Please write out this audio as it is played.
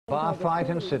bar fight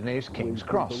in Sydney's King's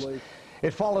Cross.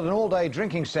 It followed an all-day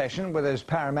drinking session with his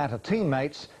Parramatta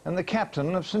teammates and the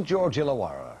captain of St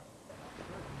George-Illawarra.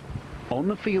 On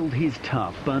the field he's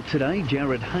tough, but today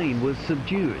Jarryd Hayne was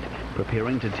subdued,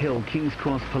 preparing to tell King's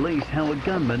Cross police how a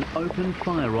gunman opened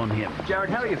fire on him. Jarryd,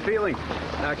 how are you feeling?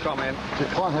 No comment.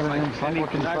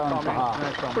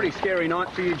 Pretty scary night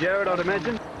for you, Jarryd, I'd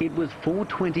imagine. It was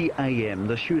 4:20 a.m.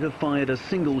 The shooter fired a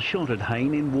single shot at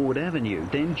Hayne in Ward Avenue,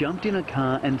 then jumped in a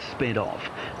car and sped off.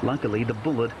 Luckily, the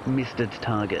bullet missed its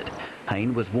target.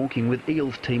 Hayne was walking with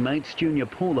Eels teammates Junior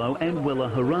Paulo and Willa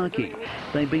Haraki.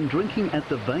 They'd been drinking at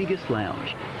the Vegas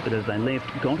Lounge, but as they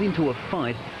left, got into a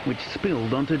fight which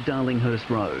spilled onto Darlinghurst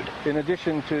Road. In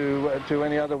addition to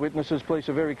any other witnesses, police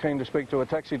are very keen to speak to a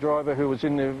taxi driver who was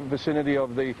in the vicinity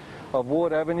of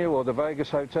Ward Avenue or the Vegas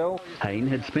Hotel. Hayne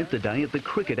had spent the day at the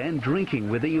cricket and drinking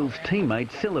with Eels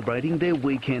teammates celebrating their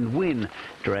weekend win.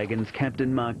 Dragons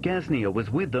captain Mark Gasnier was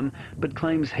with them, but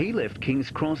claims he left King's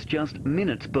Cross just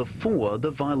minutes before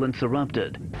the violence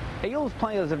erupted. Eels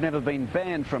players have never been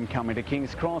banned from coming to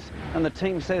King's Cross, and the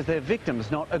team says they're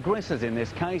victims, not aggressors in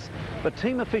this case. But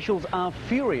team officials are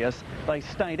furious they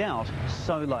stayed out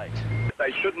so late.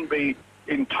 They shouldn't be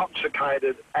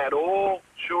intoxicated at all.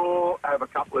 Sure, have a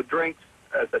couple of drinks,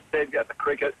 as I said, at the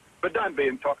cricket, but don't be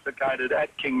intoxicated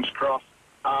at King's Cross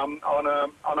on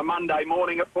a Monday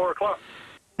morning at 4 o'clock.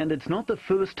 And it's not the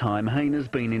first time Hayne has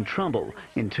been in trouble.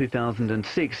 In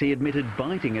 2006, he admitted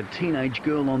biting a teenage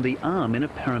girl on the arm in a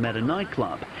Parramatta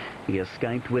nightclub. He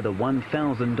escaped with a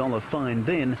 $1,000 fine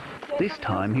then. This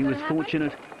time he was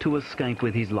fortunate to escape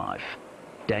with his life.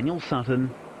 Daniel Sutton,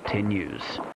 10 News.